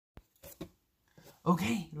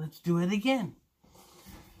Okay, let's do it again.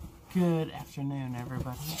 Good afternoon,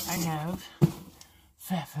 everybody. I have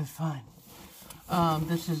Fab Fit Fun.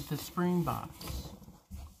 This is the spring box.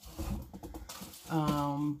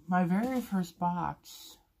 My very first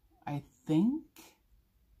box, I think,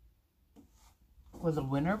 was a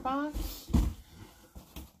winter box.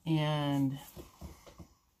 And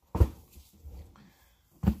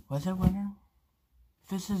was it winter?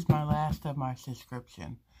 This is my last of my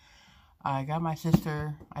subscription. I got my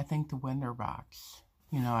sister, I think, the winter box.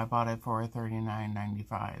 You know, I bought it for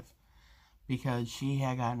 $39.95 because she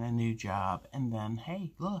had gotten a new job. And then,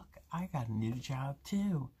 hey, look, I got a new job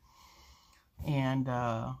too. And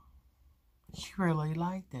she really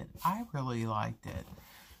liked it. I really liked it.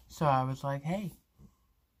 So I was like, hey,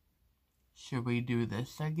 should we do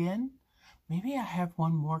this again? Maybe I have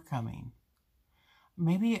one more coming.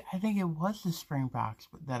 Maybe, I think it was the spring box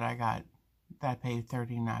that I got, that I paid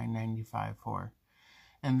 $39.95 for.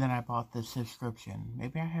 And then I bought the subscription.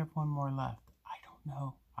 Maybe I have one more left. I don't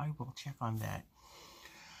know. I will check on that.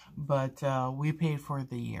 But we paid for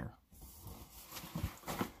the year.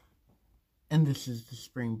 And this is the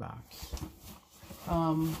spring box.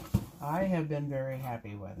 I have been very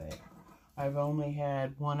happy with it. I've only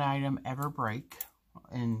had one item ever break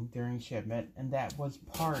during shipment, and that was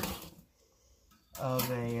part of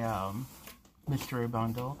a mystery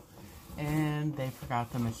bundle. And they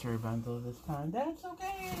forgot the mystery bundle this time. That's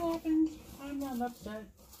okay, it happens. I'm not upset.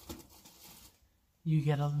 You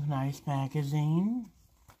get a nice magazine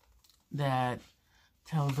that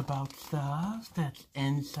tells about stuff that's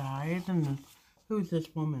inside. And who's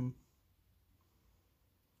this woman?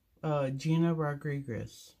 Gina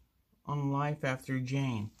Rodriguez on Life After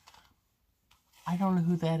Jane. I don't know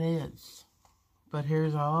who that is. But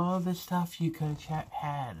here's all the stuff you could have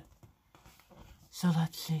had. So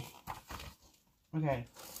let's see. Okay.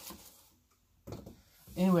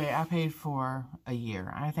 Anyway, I paid for a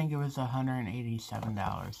year. I think it was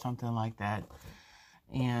 $187, something like that.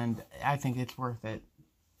 And I think it's worth it.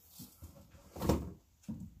 The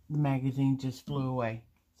magazine just flew away.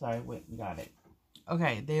 So I went and got it.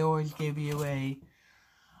 Okay, they always give you a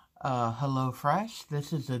HelloFresh.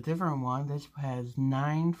 This is a different one. This has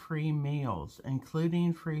 9 free meals,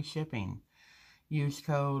 including free shipping. Use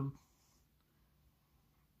code.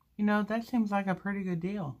 You know, that seems like a pretty good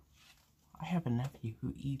deal. I have a nephew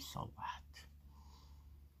who eats a lot.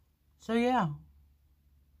 So yeah.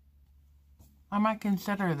 I might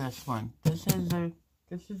consider this one. This is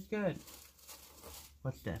good.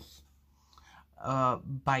 What's this?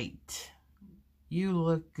 Bite. You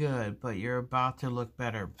look good, but you're about to look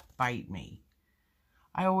better. Bite me.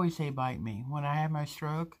 I always say bite me. When I had my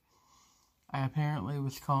stroke, I apparently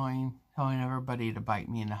was telling everybody to bite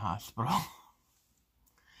me in the hospital.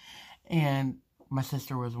 And my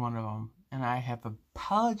sister was one of them. And I have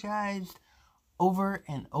apologized over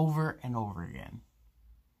and over and over again.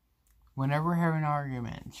 Whenever we're having an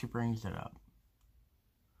argument, she brings it up.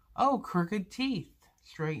 Oh, crooked teeth.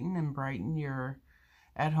 Straighten and brighten your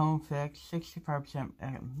at-home fix. 65%.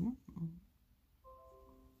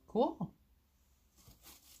 Cool.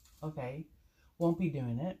 Okay. Won't be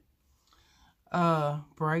doing it.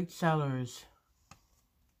 Bright Cellars.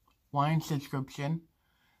 Wine subscription.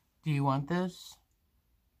 Do you want this?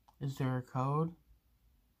 Is there a code?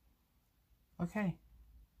 Okay.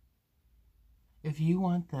 If you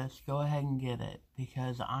want this, go ahead and get it.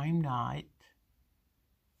 Because I'm not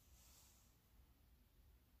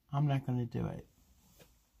going to do it.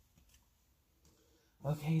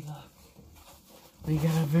 Okay, look. We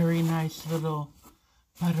got a very nice little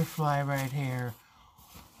butterfly right here.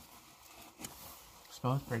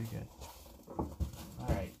 Smells pretty good.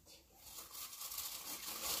 Alright.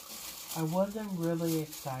 I wasn't really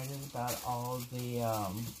excited about all the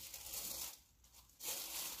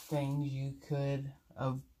things you've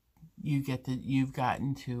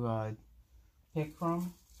gotten to pick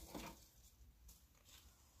from.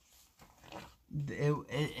 They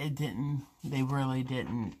really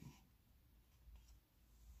didn't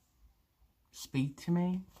speak to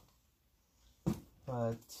me.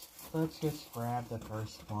 But let's just grab the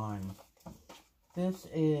first one. This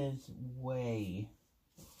is way.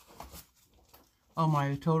 Oh,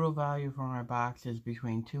 my total value for my box is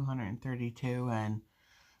between $232 and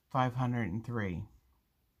 $503.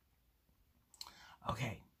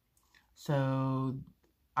 Okay. So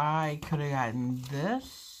I could have gotten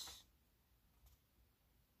this.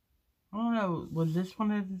 I don't know, was this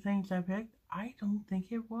one of the things I picked? I don't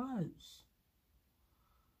think it was.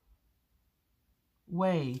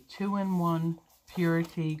 Way 2-in-1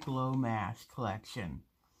 Purity Glow Mask Collection.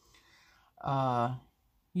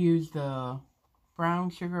 Use the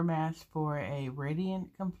brown sugar mask for a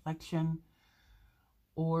radiant complexion,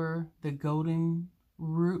 or the golden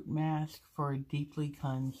root mask for a deeply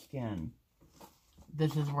cleansed skin.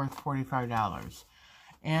 This is worth $45.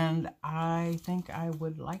 And I think I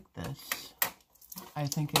would like this. I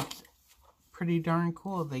think it's pretty darn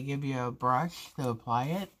cool. They give you a brush to apply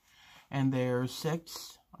it, and there's 8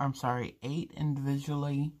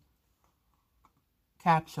 individually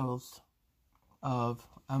capsules of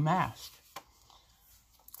a mask.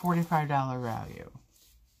 $45 value.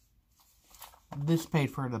 This paid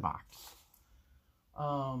for the box.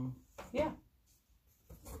 Yeah.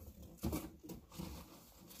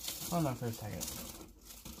 Hold on for a second.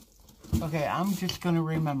 Okay, I'm just gonna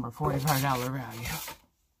remember $45 value.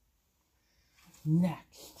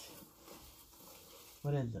 Next.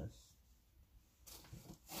 What is this?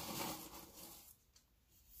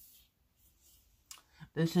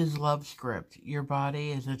 This is Love Script. Your body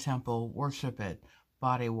is a temple. Worship it.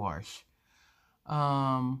 Body wash.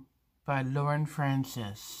 By Lauren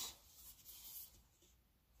Francis.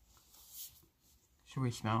 Should we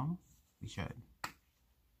smell? We should.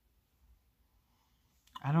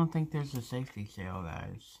 I don't think there's a safety sale,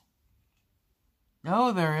 guys.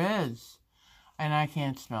 No, there is. And I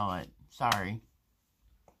can't smell it. Sorry.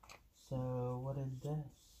 So, what is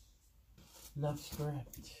this? Love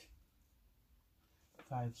Script.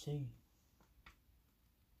 5C.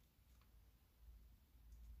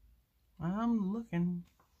 I'm looking.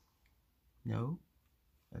 No,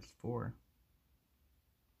 that's 4.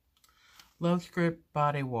 Love Script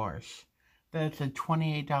Body Wash. That's a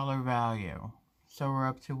 $28 value. So we're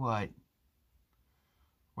up to what?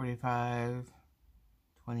 45,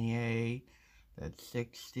 28, that's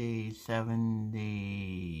 60,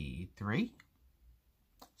 73?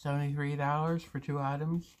 $73 for 2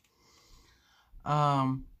 items.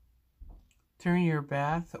 Turn your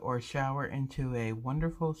bath or shower into a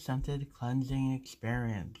wonderful scented cleansing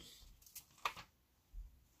experience.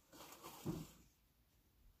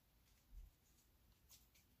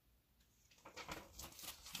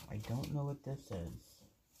 I don't know what this is. I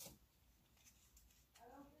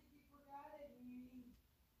don't think you forgot it, Mimi.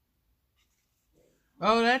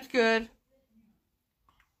 Oh, that's good.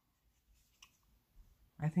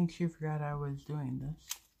 I think she forgot I was doing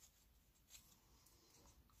this.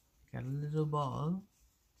 Got a little ball.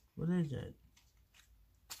 What is it?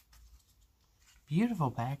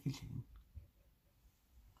 Beautiful packaging.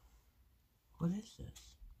 What is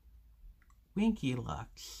this? Winky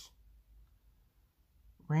Lux.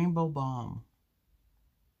 Rainbow Balm.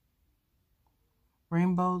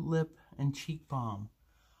 Rainbow Lip and Cheek Balm.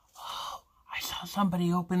 Oh, I saw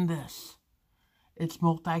somebody open this. It's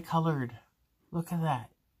multicolored. Look at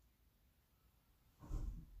that.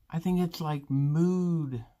 I think it's like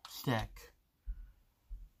mood stick.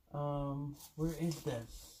 Where is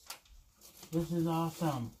this? This is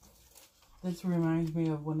awesome. This reminds me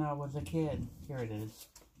of when I was a kid. Here it is.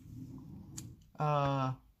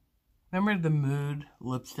 Remember the mood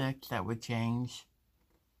lipsticks that would change?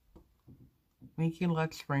 Winky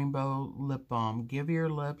Lux Rainbow Lip Balm. Give your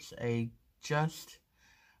lips a just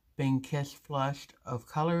been kissed flush of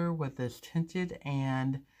color with this tinted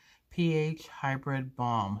and pH hybrid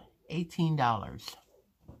balm. $18.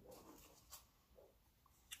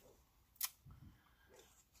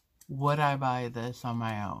 Would I buy this on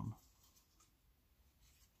my own?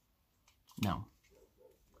 No.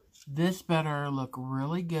 This better look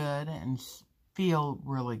really good and feel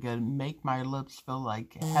really good. Make my lips feel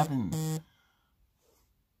like heaven.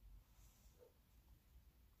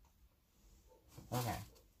 Okay.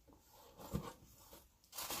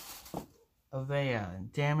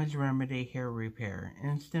 Avea Damage Remedy Hair Repair.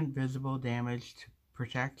 Instant visible damage to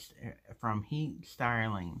protect from heat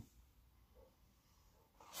styling.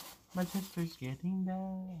 My sister's getting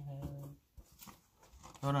that.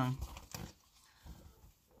 Hold on.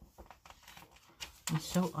 I'm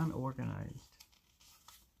so unorganized.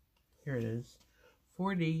 Here it is.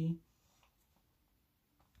 4D.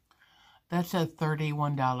 That's a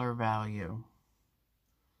 $31 value.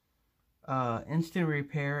 Instant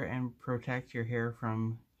repair and protect your hair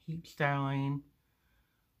from heat styling.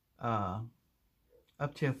 Up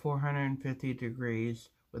to 450 degrees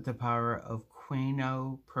with the power of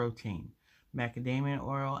quinoa protein, macadamia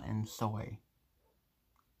oil, and soy.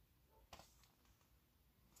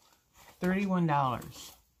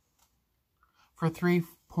 $31 for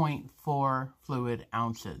 3.4 fluid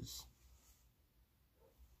ounces.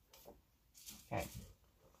 Okay.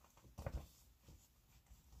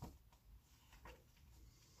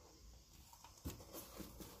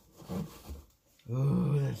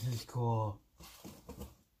 Ooh, this is cool.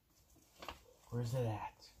 Where's it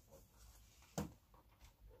at?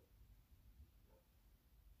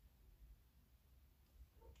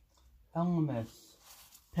 Elemis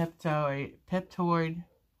Peptide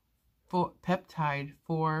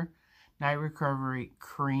 4 Night Recovery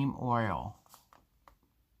Cream Oil.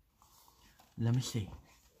 Let me see.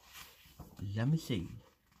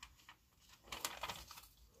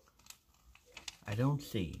 I don't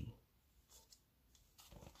see.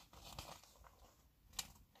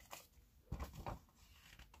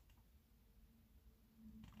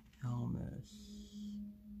 Elemis.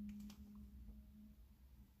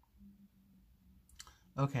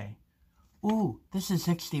 Okay. Ooh, this is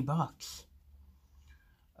 $60.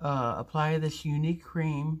 Apply this unique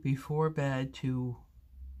cream before bed to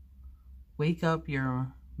wake up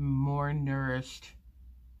your more nourished.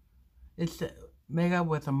 It's made up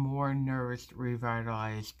with a more nourished,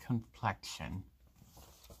 revitalized complexion.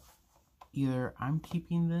 Either I'm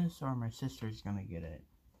keeping this or my sister's gonna get it.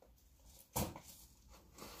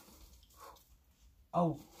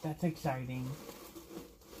 Oh, that's exciting.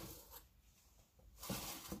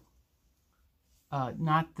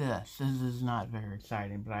 Not this. This is not very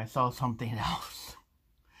exciting, but I saw something else.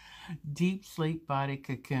 Deep Sleep Body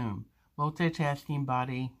Cocoon. Multitasking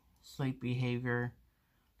body sleep behavior.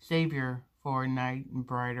 Savior for night and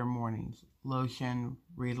brighter mornings. Lotion,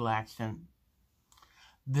 relaxant.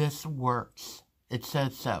 This works. It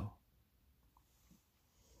says so.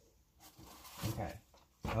 Okay.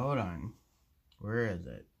 Hold on. Where is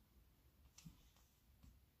it?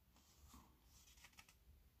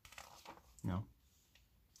 No.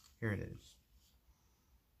 Here it is.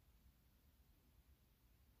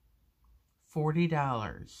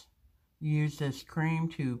 $40. Use this cream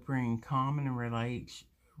to bring calm and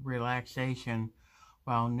relaxation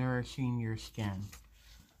while nourishing your skin.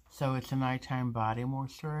 So it's a nighttime body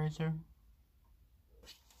moisturizer.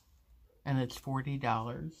 And it's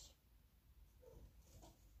 $40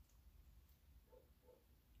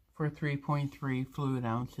 for 3.3 fluid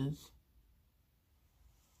ounces.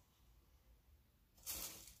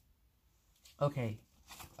 Okay,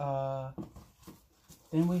 then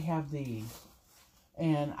we have these,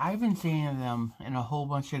 and I've been seeing them in a whole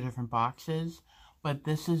bunch of different boxes, but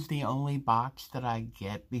this is the only box that I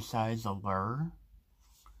get besides Allure.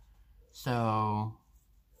 So,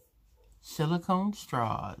 silicone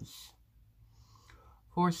straws.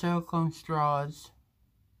 4 silicone straws,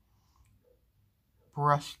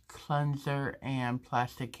 brush cleanser, and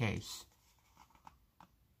plastic case.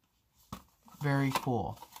 Very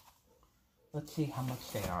cool. Let's see how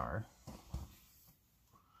much they are.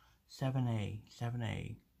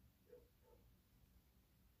 7A.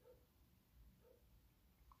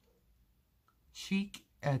 Chic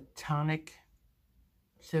tonic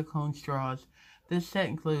silicone straws. This set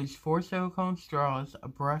includes 4 silicone straws, a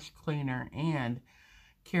brush cleaner, and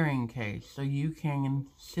carrying case, so you can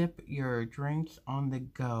sip your drinks on the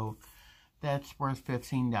go. That's worth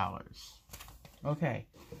 $15. Okay,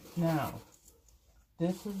 now,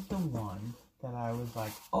 this is the one that I was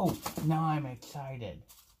like, oh, now I'm excited.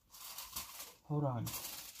 Hold on,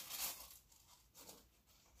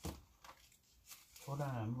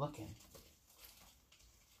 I'm looking.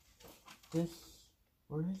 This,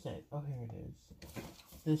 where is it? Oh, here it is.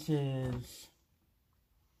 This is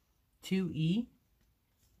 2E.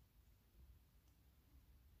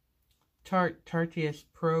 Tarteist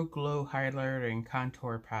Pro Glow Highlighter and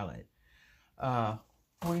Contour Palette. $45.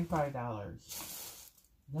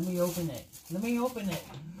 Let me open it.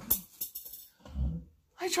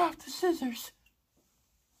 I dropped the scissors.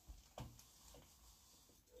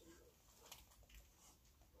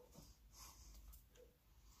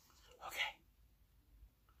 Okay.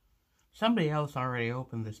 Somebody else already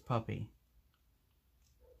opened this puppy.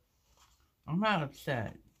 I'm not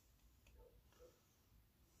upset.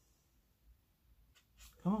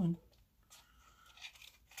 Come on.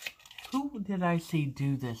 Who did I see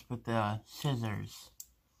do this with the scissors?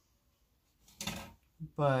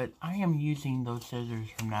 But I am using those scissors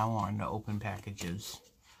from now on to open packages.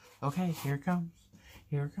 Okay, here it comes.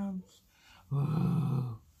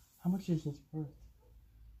 Ooh. How much is this worth?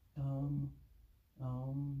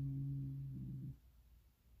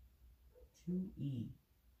 2E.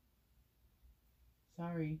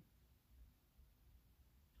 Sorry.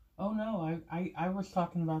 Oh no, I was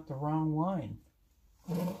talking about the wrong one.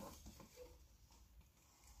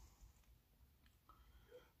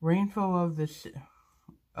 Rainfall of the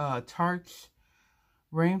Tarts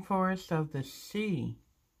Rainforest of the Sea.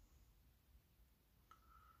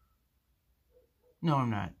 No, I'm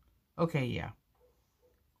not. Okay, yeah.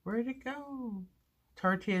 Where'd it go?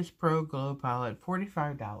 Tarteist Pro Glow Palette,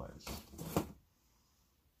 $45.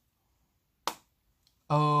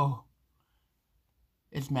 Oh,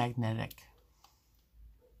 it's magnetic.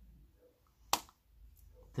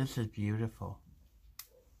 This is beautiful.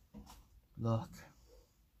 Look.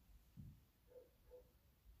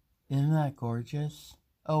 Isn't that gorgeous?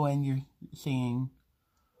 Oh, and you're seeing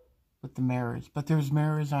with the mirrors. But there's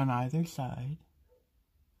mirrors on either side.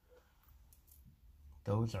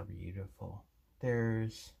 Those are beautiful.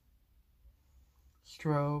 There's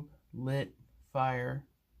strobe, lit, fire,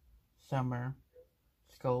 summer,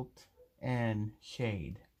 sculpt, and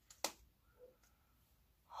shade.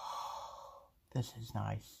 This is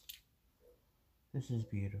nice. This is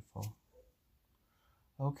beautiful.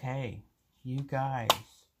 Okay, you guys,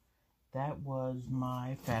 that was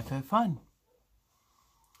my Fab Fit Fun.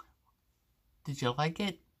 Did you like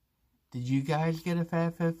it? Did you guys get a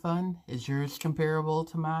Fab Fit Fun? Is yours comparable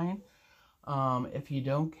to mine? If you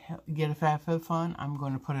don't get a Fab Fit Fun, I'm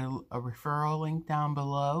going to put a referral link down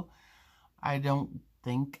below. I don't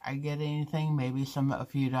think I get anything, maybe a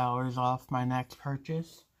few dollars off my next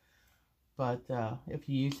purchase. But if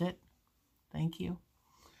you use it, thank you.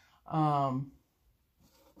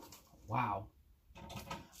 Wow.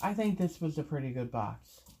 I think this was a pretty good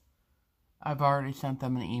box. I've already sent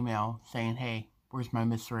them an email saying, hey, where's my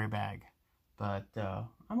mystery bag? But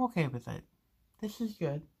I'm okay with it. This is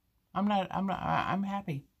good. I'm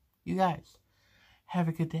happy. You guys, have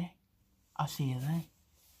a good day. I'll see you then.